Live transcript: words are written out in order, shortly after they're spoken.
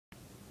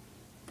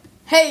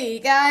Hey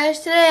guys,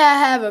 today I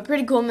have a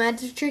pretty cool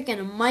magic trick and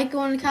a mic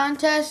win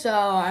contest, so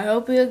I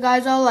hope you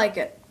guys all like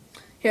it.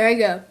 Here I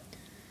go.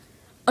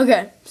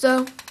 Okay,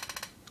 so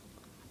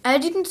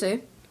as you can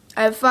see,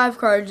 I have 5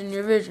 cards in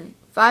your vision.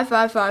 Five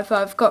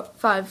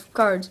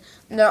cards,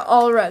 and they're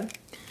all red.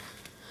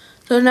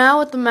 So now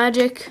with the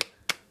magic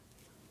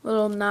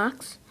little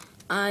knocks,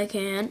 I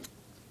can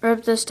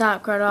rip this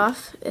top card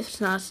off if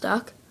it's not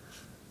stuck.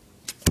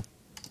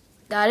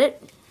 Got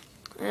it?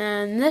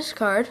 And this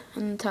card,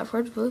 and the top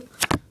card's blue.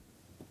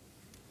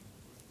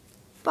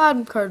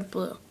 Bottom card's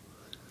blue.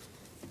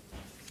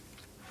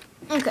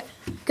 Okay,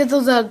 get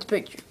those out of the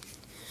picture.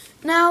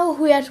 Now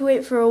we have to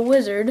wait for a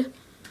wizard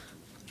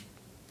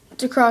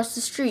to cross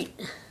the street.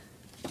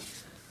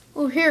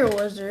 Oh, here's a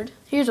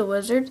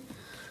wizard.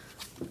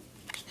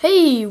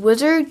 Hey,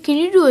 wizard, can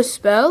you do a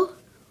spell?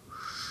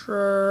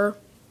 Sure.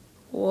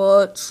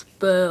 What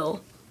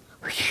spell?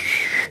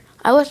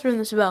 I whisper in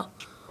the spell.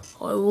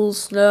 I will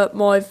snap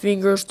my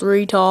fingers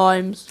 3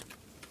 times.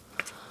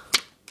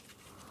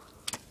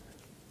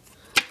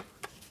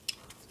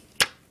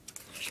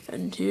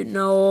 And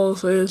now I'll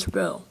say a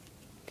spell.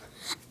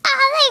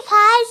 All the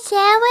cards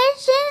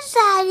sandwiched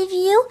inside of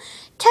you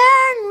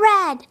turn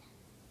red,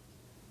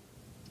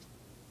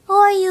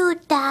 or you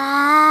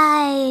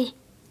die.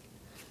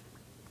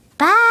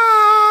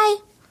 Bye.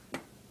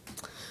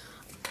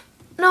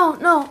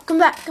 No, come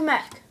back.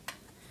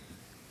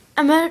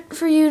 I meant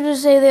for you to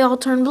say they all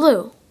turn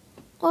blue.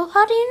 Well,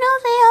 how do you know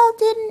they all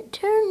didn't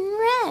turn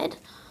red?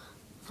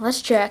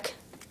 Let's check.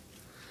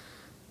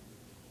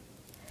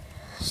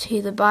 See,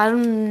 the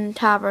bottom and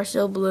top are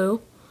still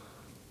blue.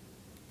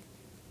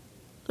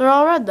 They're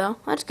all red, though.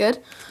 That's good.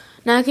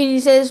 Now, can you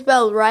say the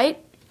spell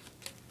right?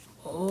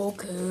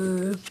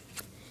 Okay.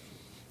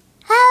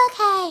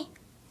 Okay.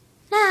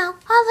 Now,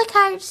 all the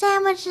cards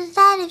sandwiched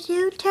inside of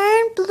you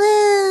turn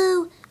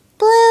blue.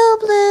 Blue,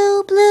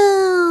 blue,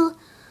 blue.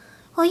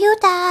 Or you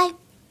die.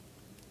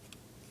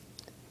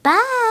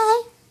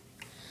 Bye.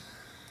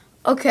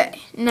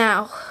 Okay,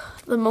 now,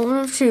 the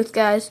moment of truth,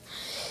 guys.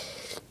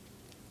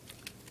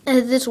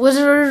 If this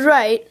wizard is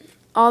right,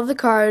 all the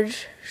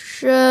cards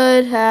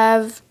should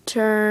have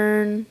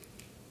turned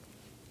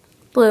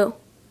blue.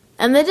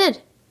 And they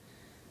did.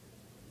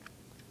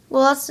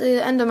 Well, that's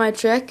the end of my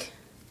trick.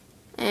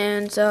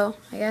 And so,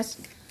 I guess,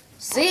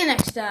 see you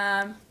next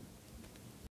time.